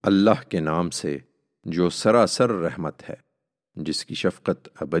اللہ کے نام سے جو سراسر رحمت ہے، جس کی شفقت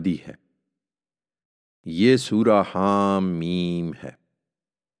ابدی ہے۔ یہ سورہ حام میم ہے۔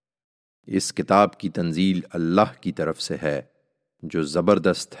 اس کتاب کی تنزیل اللہ کی طرف سے ہے جو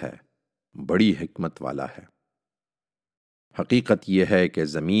زبردست ہے، بڑی حکمت والا ہے۔ حقیقت یہ ہے کہ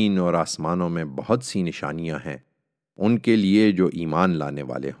زمین اور آسمانوں میں بہت سی نشانیاں ہیں ان کے لیے جو ایمان لانے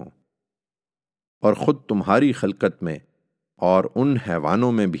والے ہوں، اور خود تمہاری خلقت میں اور ان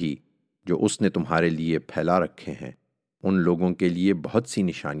حیوانوں میں بھی جو اس نے تمہارے لیے پھیلا رکھے ہیں، ان لوگوں کے لیے بہت سی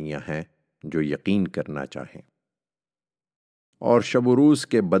نشانیاں ہیں جو یقین کرنا چاہیں۔ اور شب و روز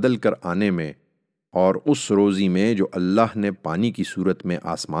کے بدل کر آنے میں اور اس روزی میں جو اللہ نے پانی کی صورت میں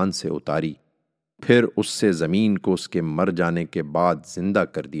آسمان سے اتاری، پھر اس سے زمین کو اس کے مر جانے کے بعد زندہ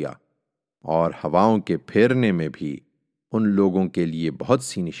کر دیا، اور ہواؤں کے پھیرنے میں بھی ان لوگوں کے لیے بہت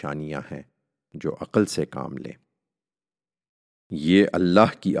سی نشانیاں ہیں جو عقل سے کام لیں۔ یہ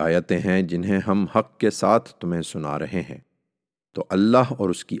اللہ کی آیتیں ہیں جنہیں ہم حق کے ساتھ تمہیں سنا رہے ہیں۔ تو اللہ اور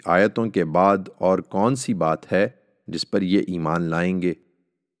اس کی آیتوں کے بعد اور کون سی بات ہے جس پر یہ ایمان لائیں گے؟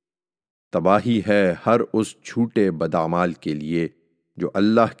 تباہی ہے ہر اس جھوٹے بدعمال کے لیے جو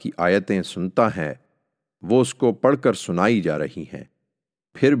اللہ کی آیتیں سنتا ہے، وہ اس کو پڑھ کر سنائی جا رہی ہیں،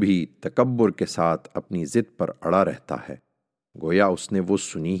 پھر بھی تکبر کے ساتھ اپنی ضد پر اڑا رہتا ہے، گویا اس نے وہ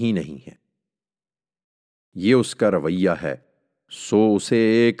سنی ہی نہیں ہے۔ یہ اس کا رویہ ہے، سو اسے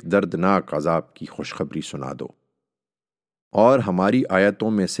ایک دردناک عذاب کی خوشخبری سنا دو۔ اور ہماری آیتوں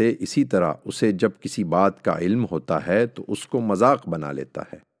میں سے اسی طرح اسے جب کسی بات کا علم ہوتا ہے تو اس کو مذاق بنا لیتا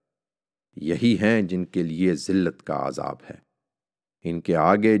ہے۔ یہی ہیں جن کے لیے ذلت کا عذاب ہے، ان کے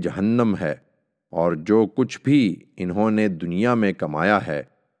آگے جہنم ہے، اور جو کچھ بھی انہوں نے دنیا میں کمایا ہے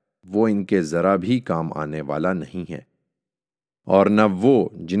وہ ان کے ذرا بھی کام آنے والا نہیں ہے، اور نہ وہ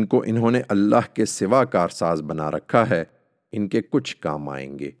جن کو انہوں نے اللہ کے سوا کارساز بنا رکھا ہے ان کے کچھ کام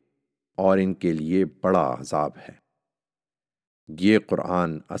آئیں گے، اور ان کے لیے بڑا عذاب ہے۔ یہ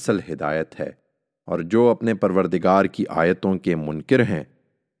قرآن اصل ہدایت ہے، اور جو اپنے پروردگار کی آیتوں کے منکر ہیں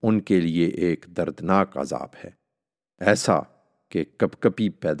ان کے لیے ایک دردناک عذاب ہے، ایسا کہ کپکپی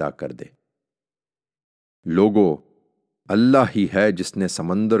پیدا کر دے۔ لوگو، اللہ ہی ہے جس نے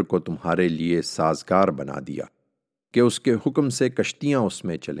سمندر کو تمہارے لیے سازگار بنا دیا کہ اس کے حکم سے کشتیاں اس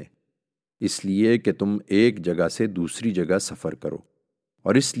میں چلیں، اس لیے کہ تم ایک جگہ سے دوسری جگہ سفر کرو،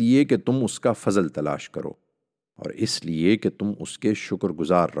 اور اس لیے کہ تم اس کا فضل تلاش کرو، اور اس لیے کہ تم اس کے شکر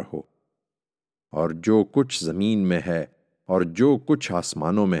گزار رہو۔ اور جو کچھ زمین میں ہے اور جو کچھ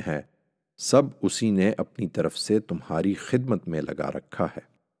آسمانوں میں ہے، سب اسی نے اپنی طرف سے تمہاری خدمت میں لگا رکھا ہے۔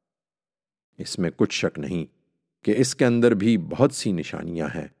 اس میں کچھ شک نہیں کہ اس کے اندر بھی بہت سی نشانیاں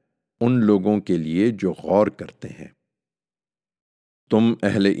ہیں ان لوگوں کے لیے جو غور کرتے ہیں۔ تم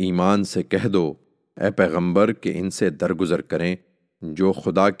اہل ایمان سے کہہ دو اے پیغمبر کہ ان سے درگزر کریں جو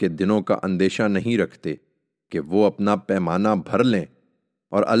خدا کے دنوں کا اندیشہ نہیں رکھتے کہ وہ اپنا پیمانہ بھر لیں،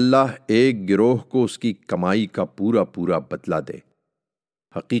 اور اللہ ایک گروہ کو اس کی کمائی کا پورا پورا بدلہ دے۔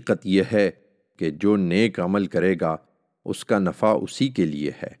 حقیقت یہ ہے کہ جو نیک عمل کرے گا اس کا نفع اسی کے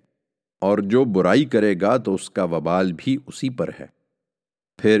لیے ہے، اور جو برائی کرے گا تو اس کا وبال بھی اسی پر ہے،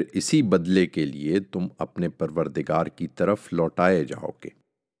 پھر اسی بدلے کے لیے تم اپنے پروردگار کی طرف لوٹائے جاؤ گے۔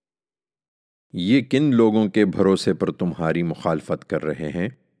 یہ کن لوگوں کے بھروسے پر تمہاری مخالفت کر رہے ہیں؟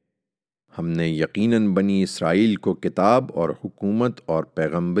 ہم نے یقیناً بنی اسرائیل کو کتاب اور حکومت اور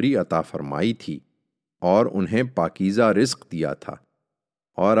پیغمبری عطا فرمائی تھی، اور انہیں پاکیزہ رزق دیا تھا،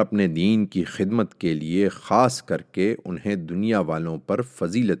 اور اپنے دین کی خدمت کے لیے خاص کر کے انہیں دنیا والوں پر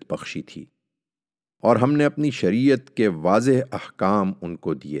فضیلت بخشی تھی، اور ہم نے اپنی شریعت کے واضح احکام ان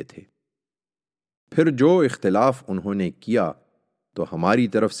کو دیے تھے۔ پھر جو اختلاف انہوں نے کیا تو ہماری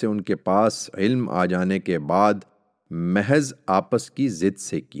طرف سے ان کے پاس علم آ جانے کے بعد محض آپس کی ضد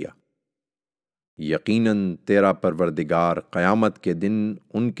سے کیا۔ یقیناً تیرا پروردگار قیامت کے دن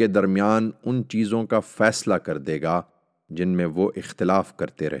ان کے درمیان ان چیزوں کا فیصلہ کر دے گا جن میں وہ اختلاف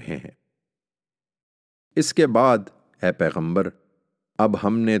کرتے رہے ہیں۔ اس کے بعد اے پیغمبر، اب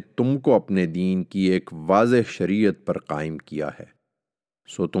ہم نے تم کو اپنے دین کی ایک واضح شریعت پر قائم کیا ہے،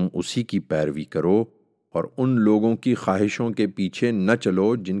 سو تم اسی کی پیروی کرو، اور ان لوگوں کی خواہشوں کے پیچھے نہ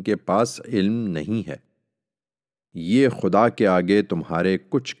چلو جن کے پاس علم نہیں ہے۔ یہ خدا کے آگے تمہارے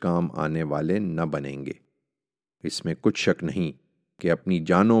کچھ کام آنے والے نہ بنیں گے۔ اس میں کچھ شک نہیں کہ اپنی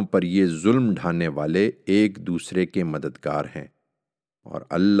جانوں پر یہ ظلم ڈھانے والے ایک دوسرے کے مددگار ہیں، اور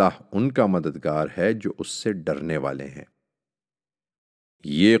اللہ ان کا مددگار ہے جو اس سے ڈرنے والے ہیں۔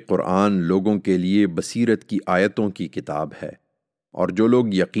 یہ قرآن لوگوں کے لیے بصیرت کی آیتوں کی کتاب ہے، اور جو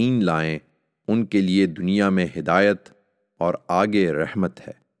لوگ یقین لائیں ان کے لیے دنیا میں ہدایت اور آگے رحمت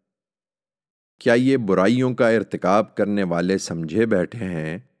ہے۔ کیا یہ برائیوں کا ارتکاب کرنے والے سمجھے بیٹھے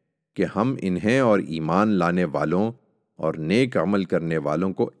ہیں کہ ہم انہیں اور ایمان لانے والوں اور نیک عمل کرنے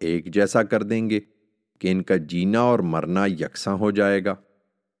والوں کو ایک جیسا کر دیں گے کہ ان کا جینا اور مرنا یکساں ہو جائے گا؟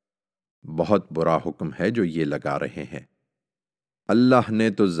 بہت برا حکم ہے جو یہ لگا رہے ہیں۔ اللہ نے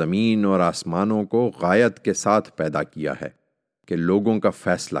تو زمین اور آسمانوں کو غایت کے ساتھ پیدا کیا ہے کہ لوگوں کا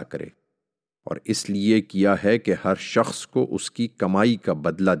فیصلہ کرے، اور اس لیے کیا ہے کہ ہر شخص کو اس کی کمائی کا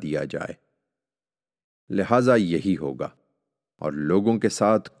بدلہ دیا جائے، لہٰذا یہی ہوگا، اور لوگوں کے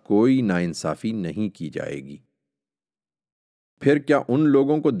ساتھ کوئی ناانصافی نہیں کی جائے گی۔ پھر کیا ان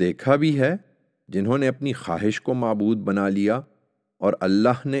لوگوں کو دیکھا بھی ہے جنہوں نے اپنی خواہش کو معبود بنا لیا، اور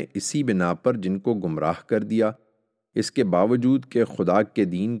اللہ نے اسی بنا پر جن کو گمراہ کر دیا، اس کے باوجود کہ خدا کے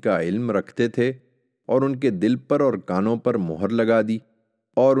دین کا علم رکھتے تھے، اور ان کے دل پر اور کانوں پر مہر لگا دی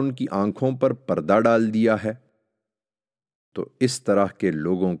اور ان کی آنکھوں پر پردہ ڈال دیا ہے؟ تو اس طرح کے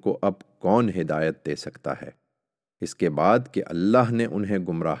لوگوں کو اب کون ہدایت دے سکتا ہے اس کے بعد کہ اللہ نے انہیں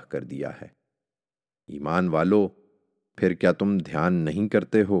گمراہ کر دیا ہے؟ ایمان والو، پھر کیا تم دھیان نہیں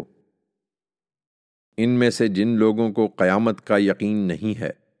کرتے ہو؟ ان میں سے جن لوگوں کو قیامت کا یقین نہیں ہے،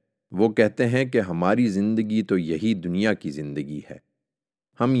 وہ کہتے ہیں کہ ہماری زندگی تو یہی دنیا کی زندگی ہے،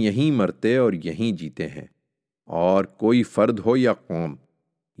 ہم یہیں مرتے اور یہیں جیتے ہیں، اور کوئی فرد ہو یا قوم،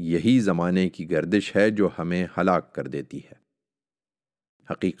 یہی زمانے کی گردش ہے جو ہمیں ہلاک کر دیتی ہے۔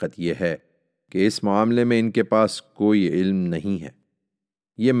 حقیقت یہ ہے کہ اس معاملے میں ان کے پاس کوئی علم نہیں ہے،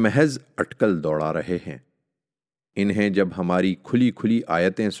 یہ محض اٹکل دوڑا رہے ہیں۔ انہیں جب ہماری کھلی کھلی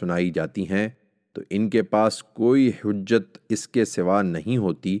آیتیں سنائی جاتی ہیں تو ان کے پاس کوئی حجت اس کے سوا نہیں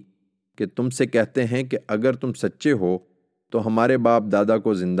ہوتی کہ تم سے کہتے ہیں کہ اگر تم سچے ہو تو ہمارے باپ دادا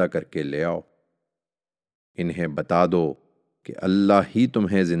کو زندہ کر کے لے آؤ۔ انہیں بتا دو کہ اللہ ہی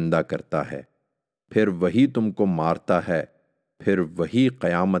تمہیں زندہ کرتا ہے، پھر وہی تم کو مارتا ہے، پھر وہی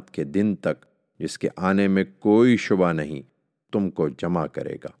قیامت کے دن تک، جس کے آنے میں کوئی شبہ نہیں، تم کو جمع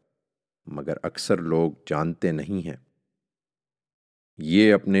کرے گا، مگر اکثر لوگ جانتے نہیں ہیں۔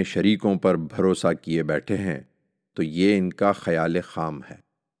 یہ اپنے شریکوں پر بھروسہ کیے بیٹھے ہیں تو یہ ان کا خیال خام ہے۔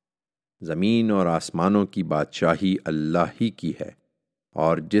 زمین اور آسمانوں کی بادشاہی اللہ ہی کی ہے،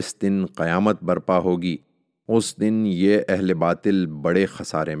 اور جس دن قیامت برپا ہوگی اس دن یہ اہل باطل بڑے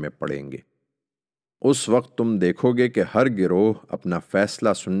خسارے میں پڑیں گے۔ اس وقت تم دیکھو گے کہ ہر گروہ اپنا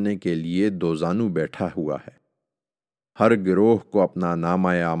فیصلہ سننے کے لیے دوزانو بیٹھا ہوا ہے، ہر گروہ کو اپنا نامہ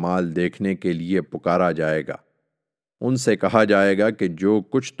اعمال دیکھنے کے لیے پکارا جائے گا۔ ان سے کہا جائے گا کہ جو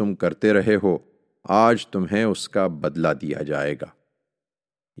کچھ تم کرتے رہے ہو آج تمہیں اس کا بدلہ دیا جائے گا۔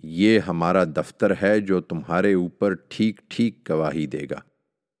 یہ ہمارا دفتر ہے جو تمہارے اوپر ٹھیک ٹھیک گواہی دے گا،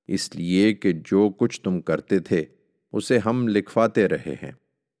 اس لیے کہ جو کچھ تم کرتے تھے اسے ہم لکھواتے رہے ہیں۔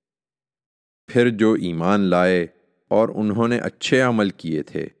 پھر جو ایمان لائے اور انہوں نے اچھے عمل کیے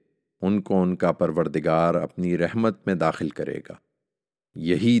تھے ان کو ان کا پروردگار اپنی رحمت میں داخل کرے گا،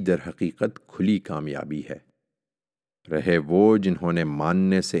 یہی در حقیقت کھلی کامیابی ہے۔ رہے وہ جنہوں نے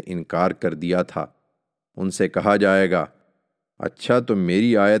ماننے سے انکار کر دیا تھا، ان سے کہا جائے گا، اچھا تو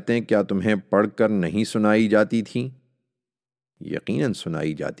میری آیتیں کیا تمہیں پڑھ کر نہیں سنائی جاتی تھیں؟ یقیناً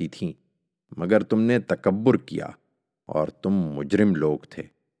سنائی جاتی تھیں، مگر تم نے تکبر کیا اور تم مجرم لوگ تھے۔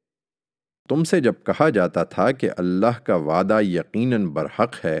 تم سے جب کہا جاتا تھا کہ اللہ کا وعدہ یقیناً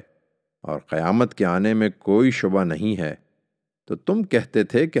برحق ہے اور قیامت کے آنے میں کوئی شبہ نہیں ہے، تو تم کہتے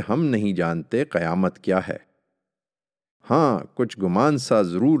تھے کہ ہم نہیں جانتے قیامت کیا ہے۔ ہاں، کچھ گمان سا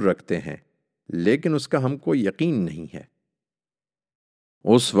ضرور رکھتے ہیں، لیکن اس کا ہم کو یقین نہیں ہے۔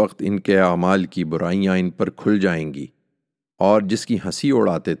 اس وقت ان کے اعمال کی برائیاں ان پر کھل جائیں گی، اور جس کی ہنسی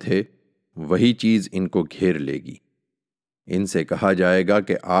اڑاتے تھے وہی چیز ان کو گھیر لے گی۔ ان سے کہا جائے گا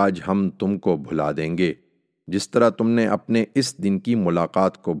کہ آج ہم تم کو بھلا دیں گے جس طرح تم نے اپنے اس دن کی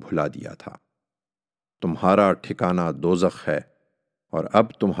ملاقات کو بھلا دیا تھا۔ تمہارا ٹھکانہ دوزخ ہے، اور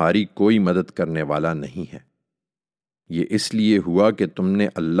اب تمہاری کوئی مدد کرنے والا نہیں ہے۔ یہ اس لیے ہوا کہ تم نے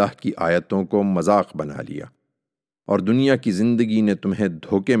اللہ کی آیتوں کو مذاق بنا لیا، اور دنیا کی زندگی نے تمہیں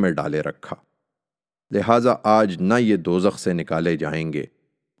دھوکے میں ڈالے رکھا، لہٰذا آج نہ یہ دوزخ سے نکالے جائیں گے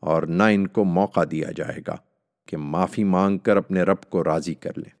اور نہ ان کو موقع دیا جائے گا کہ معافی مانگ کر اپنے رب کو راضی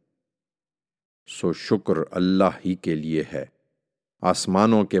کر لیں۔ سو شکر اللہ ہی کے لیے ہے،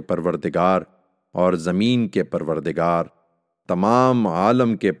 آسمانوں کے پروردگار اور زمین کے پروردگار، تمام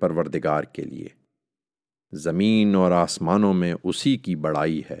عالم کے پروردگار کے لیے۔ زمین اور آسمانوں میں اسی کی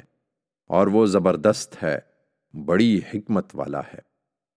بڑائی ہے، اور وہ زبردست ہے، بڑی حکمت والا ہے۔